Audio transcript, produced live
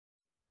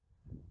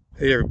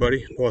Hey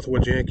everybody,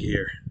 Northwoods Yankee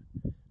here.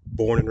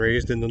 Born and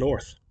raised in the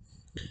North.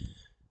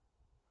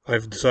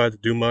 I've decided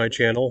to do my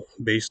channel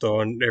based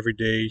on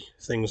everyday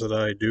things that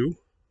I do,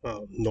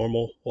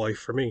 normal life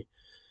for me.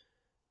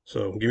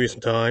 So give me some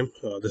time.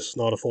 This is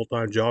not a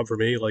full-time job for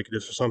me like it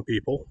is for some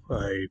people.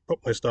 I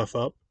put my stuff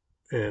up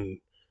and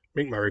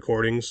make my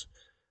recordings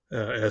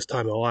as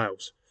time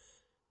allows.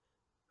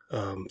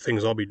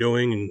 Things I'll be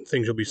doing and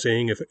things you'll be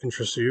seeing if it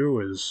interests you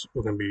is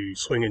we're going to be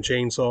swinging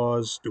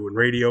chainsaws, doing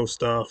radio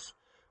stuff,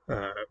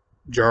 uh,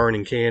 jarring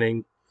and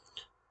canning,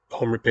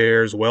 home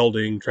repairs,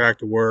 welding,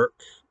 tractor work,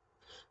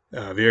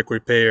 vehicle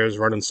repairs,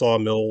 running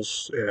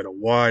sawmills, and a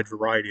wide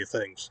variety of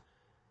things.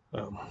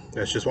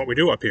 That's just what we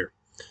do up here.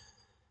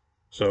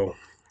 So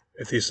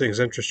if these things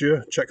interest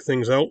you, check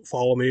things out,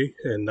 follow me,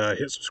 and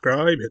hit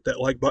subscribe, hit that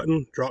like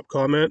button, drop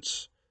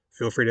comments.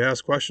 Feel free to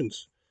ask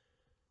questions.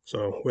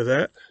 So with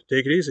that,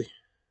 take it easy.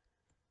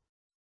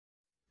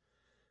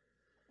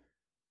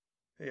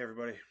 Hey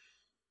everybody.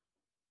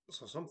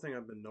 So something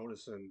I've been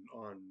noticing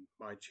on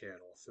my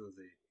channel through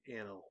the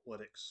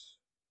analytics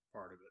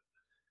part of it.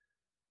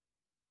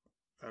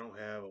 I don't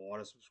have a lot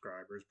of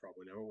subscribers,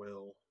 probably never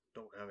will.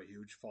 Don't have a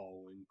huge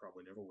following,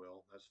 probably never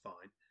will. That's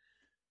fine.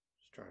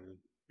 Just trying to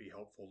be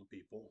helpful to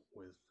people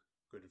with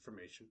good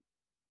information.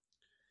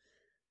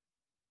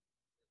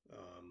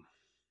 Um,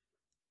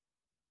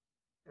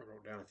 I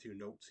wrote down a few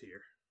notes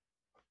here,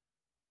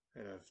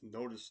 and I've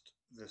noticed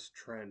this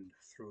trend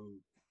through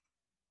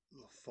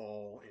the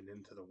fall and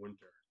into the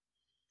winter.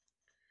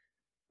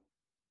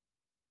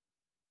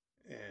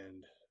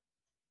 And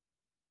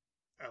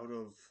out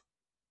of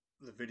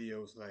the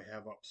videos that I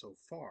have up so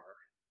far,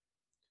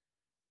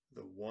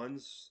 the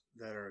ones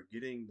that are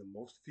getting the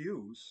most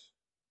views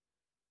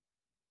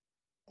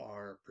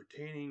are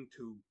pertaining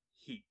to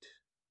heat,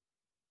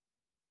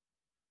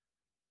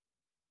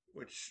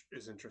 which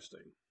is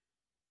interesting.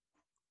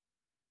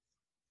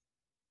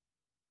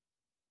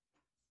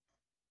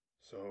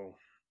 So,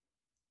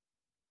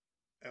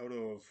 out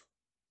of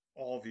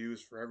all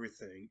views for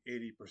everything,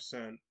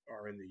 80%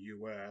 are in the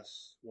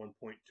US,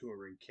 1.2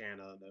 are in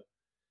Canada,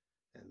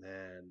 and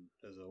then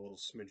there's a little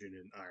smidgen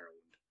in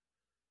Ireland.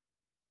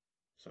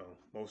 So,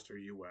 most are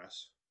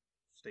US,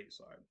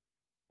 stateside.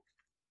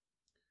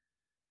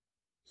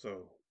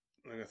 So,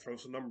 I'm going to throw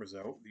some numbers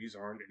out. These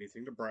aren't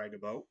anything to brag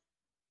about.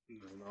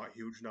 They're not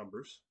huge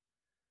numbers.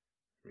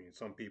 I mean,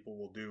 some people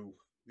will do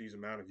these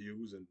amount of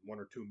views in 1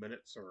 or 2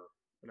 minutes or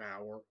an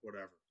hour,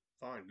 whatever.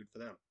 Fine, good for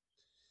them.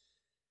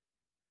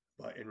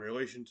 But in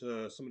relation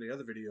to some of the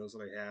other videos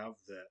that I have,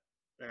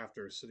 that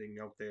after sitting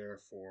out there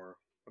for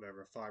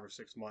whatever 5 or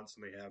 6 months,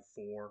 and they have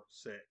 4,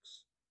 6,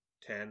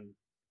 10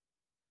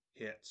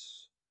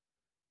 hits,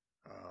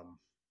 um,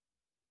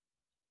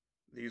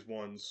 these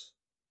ones,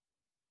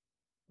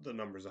 the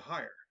numbers are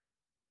higher,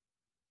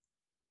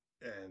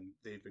 and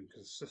they've been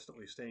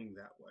consistently staying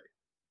that way.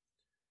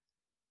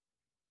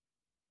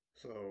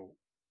 So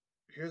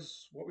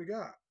here's what we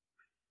got.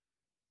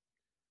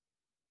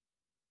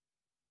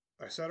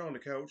 I sat on the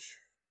couch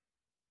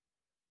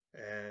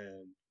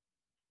and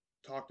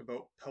talked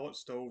about pellet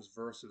stoves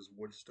versus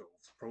wood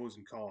stoves, pros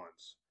and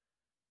cons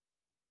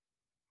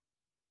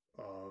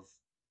of,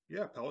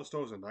 yeah, pellet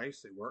stoves are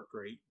nice, they work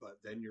great, but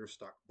then you're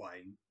stuck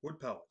buying wood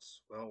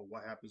pellets. Well,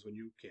 what happens when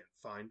you can't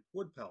find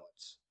wood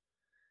pellets?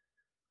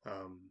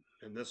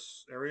 In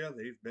this area,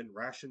 they've been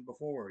rationed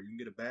before. You can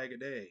get a bag a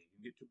day, you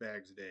can get 2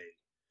 bags a day,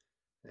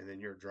 and then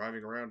you're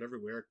driving around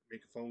everywhere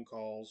making phone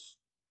calls,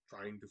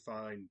 trying to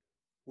find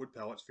wood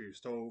pellets for your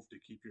stove to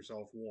keep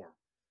yourself warm.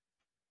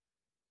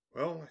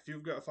 Well, if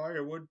you've got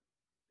firewood,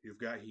 you've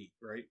got heat,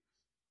 right?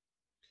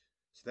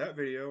 So that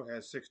video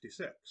has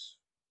 66,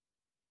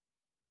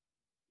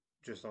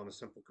 just on a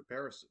simple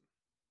comparison.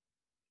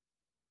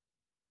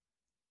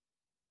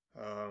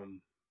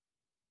 Um,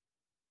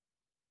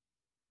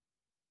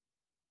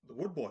 the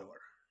wood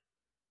boiler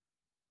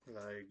that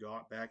I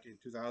got back in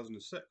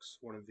 2006,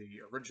 one of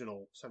the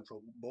original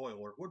central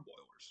boiler wood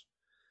boilers.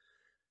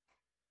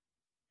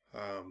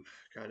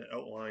 Kind of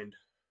outlined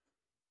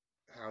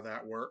how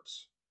that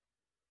works.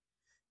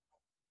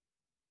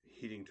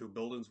 Heating 2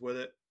 buildings with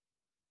it,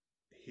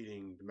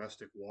 heating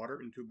domestic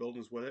water in 2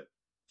 buildings with it,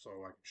 so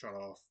I can shut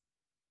off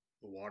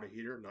the water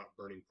heater, not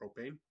burning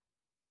propane.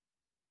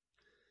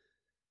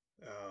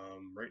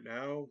 Right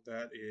now,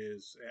 that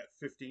is at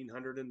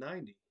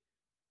 1590.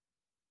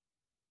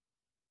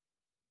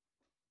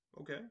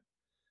 Okay,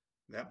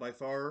 that by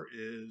far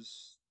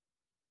is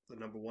the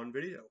 #1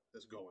 video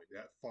that's going.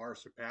 That far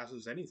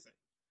surpasses anything.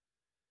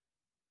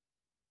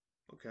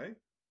 Okay,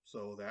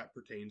 so that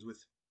pertains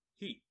with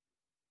heat,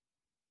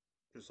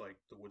 just like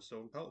the wood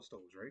stove and pellet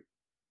stoves, right?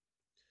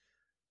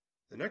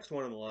 The next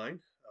one in the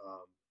line,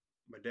 um,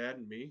 my dad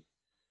and me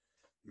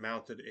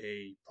mounted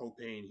a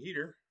propane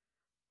heater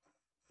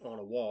on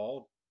a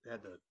wall.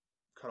 Had to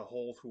cut a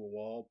hole through a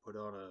wall, put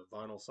on a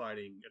vinyl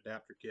siding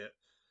adapter kit,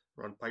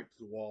 run pipe to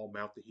the wall,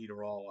 mount the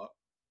heater all up.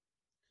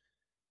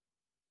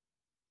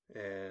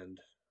 And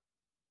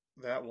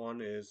that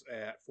one is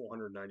at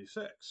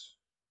 496.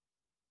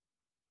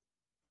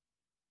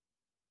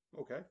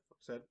 Okay, like I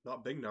said,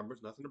 not big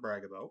numbers, nothing to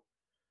brag about,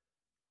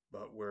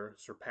 but we're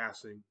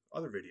surpassing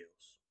other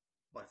videos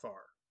by far.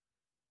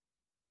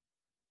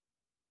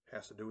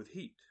 Has to do with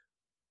heat.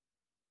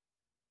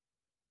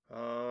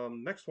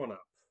 Next one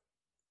up.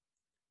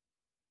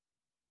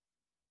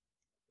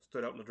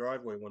 Stood out in the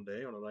driveway one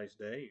day on a nice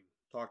day and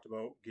talked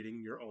about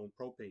getting your own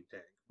propane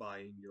tank,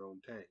 buying your own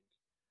tank,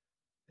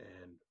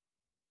 and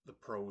the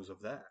pros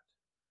of that.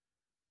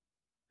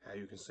 How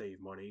you can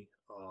save money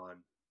on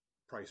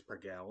price per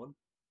gallon,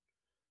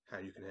 how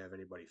you can have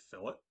anybody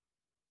fill it.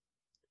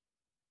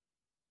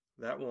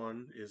 That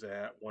one is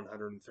at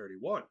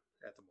 131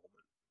 at the moment.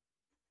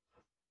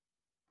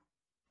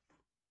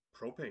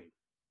 Propane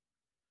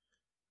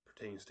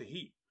pertains to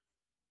heat,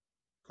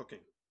 cooking.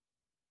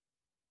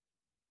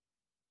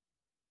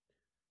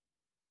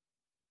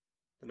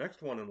 The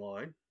next one in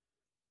line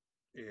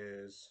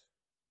is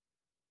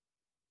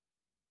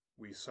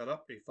we set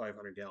up a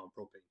 500-gallon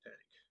propane tank.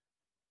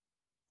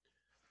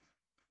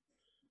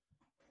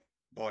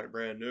 Bought it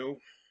brand new.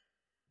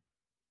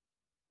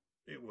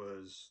 It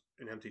was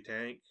an empty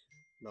tank,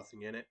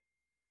 nothing in it,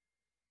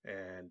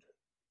 and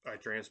I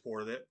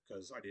transported it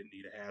because I didn't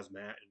need a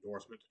hazmat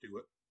endorsement to do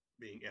it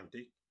being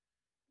empty.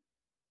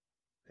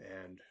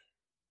 And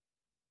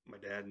my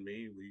dad and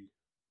me, we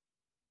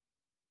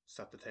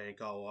set the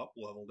tank all up,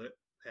 leveled it,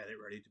 had it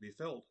ready to be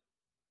filled.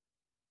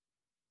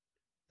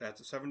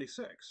 That's a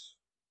 76.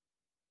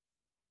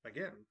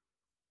 Again,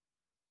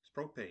 it's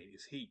propane,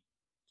 it's heat,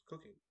 it's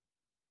cooking.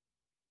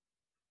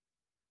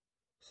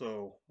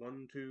 So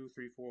 1, 2,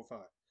 3, 4, 5.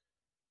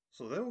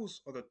 So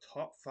those are the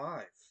top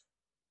 5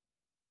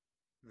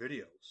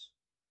 videos.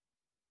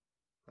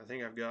 I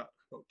think I've got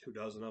about 2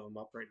 dozen of them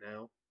up right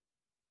now.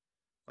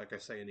 Like I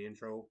say in the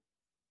intro,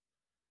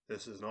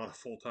 this is not a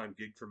full-time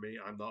gig for me.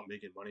 I'm not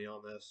making money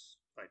on this.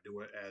 I do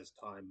it as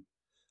time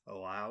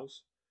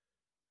allows,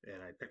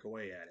 and I pick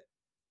away at it.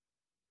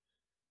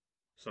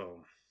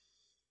 So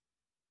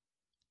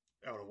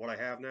out of what I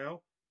have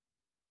now,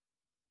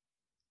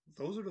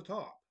 those are the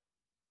top.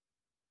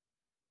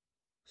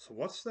 So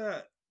what's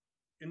that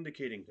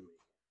indicating to me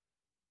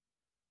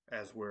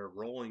as we're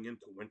rolling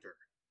into winter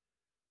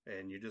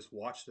and you just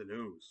watch the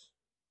news,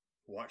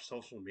 watch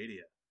social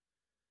media,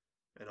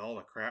 and all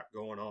the crap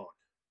going on?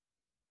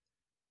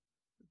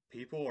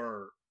 People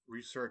are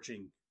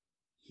researching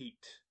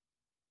heat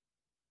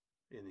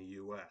in the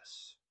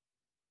US.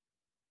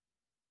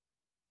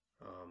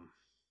 Um,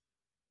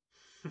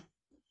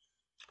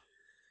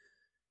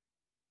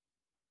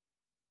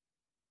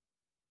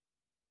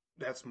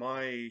 that's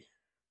my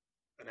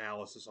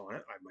analysis on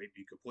it. I might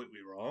be completely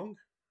wrong,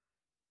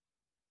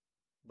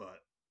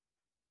 but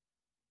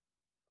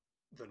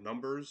the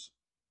numbers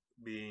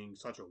being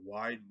such a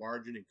wide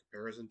margin in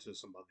comparison to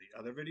some of the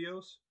other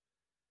videos,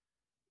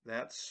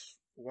 that's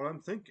what I'm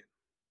thinking.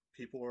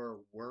 People are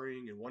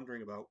worrying and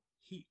wondering about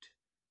heat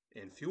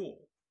and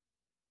fuel.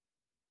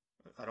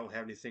 I don't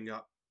have anything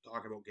up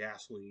talking about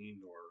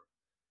gasoline or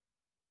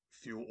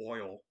fuel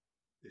oil.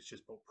 It's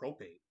just about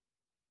propane.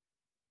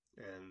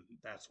 And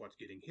that's what's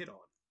getting hit on.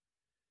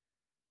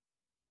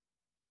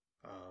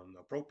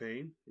 Now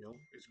propane,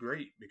 is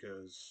great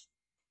because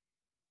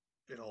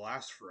it'll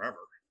last forever.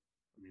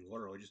 I mean,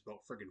 literally just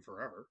about friggin'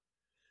 forever.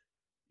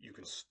 You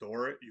can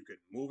store it, you can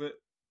move it.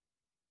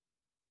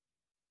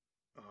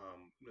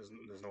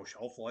 There's no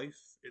shelf life.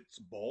 It's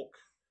bulk.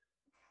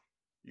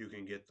 You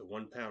can get the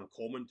 1 pound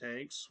Coleman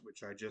tanks,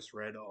 which I just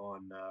read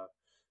on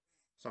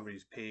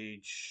somebody's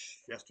page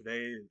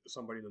yesterday.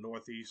 Somebody in the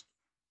Northeast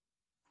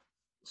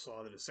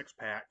saw that a 6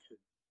 pack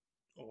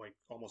had like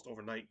almost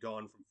overnight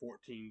gone from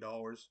 $14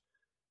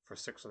 for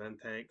 6 of them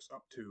tanks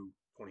up to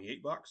 $28,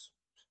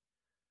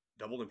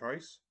 doubled in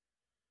price.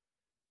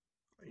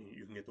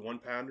 You can get the 1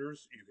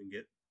 pounders, you can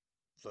get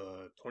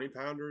the 20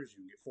 pounders,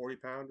 you can get 40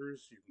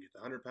 pounders, you can get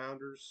the 100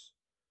 pounders,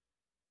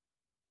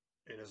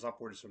 and it's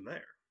upwards from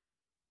there.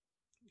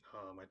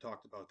 I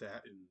talked about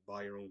that in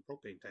buy your own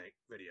propane tank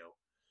video,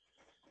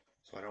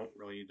 so I don't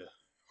really need to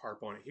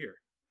harp on it here.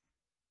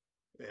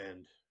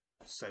 And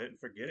set it and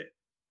forget it.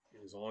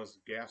 And as long as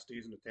the gas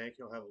stays in the tank,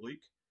 you don't have a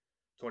leak.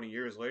 20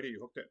 years later, you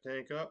hook that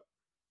tank up.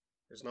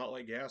 It's not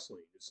like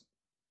gasoline.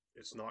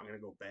 It's not going to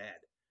go bad.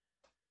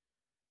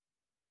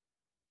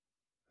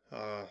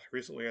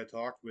 Recently, I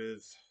talked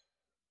with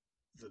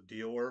the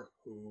dealer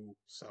who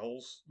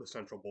sells the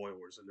central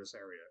boilers in this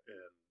area,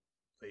 and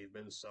they've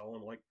been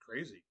selling like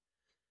crazy.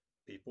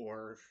 People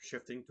are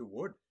shifting to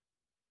wood.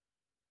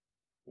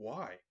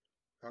 Why?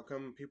 How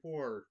come people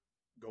are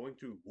going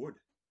to wood?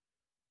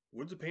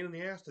 Wood's a pain in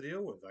the ass to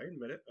deal with. I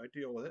admit it. I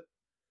deal with it.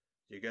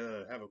 You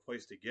gotta have a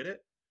place to get it.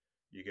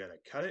 You gotta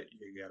cut it.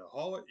 You gotta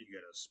haul it. You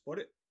gotta split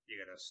it. You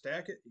gotta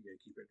stack it. You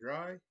gotta keep it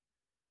dry.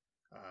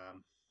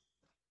 Um,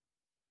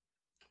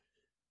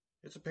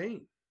 it's a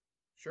pain.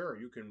 Sure,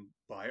 you can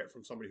buy it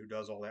from somebody who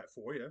does all that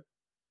for you,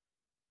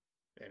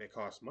 and it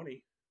costs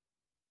money.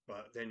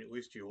 But then at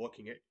least you're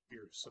looking at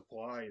your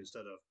supply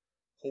instead of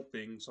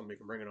hoping somebody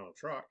can bring it on a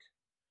truck.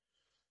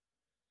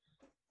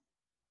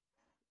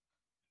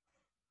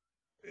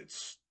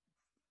 It's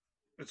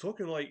it's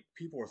looking like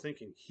people are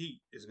thinking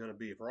heat is going to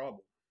be a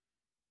problem.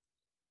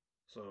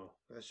 So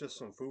that's just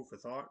some food for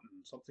thought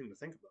and something to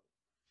think about.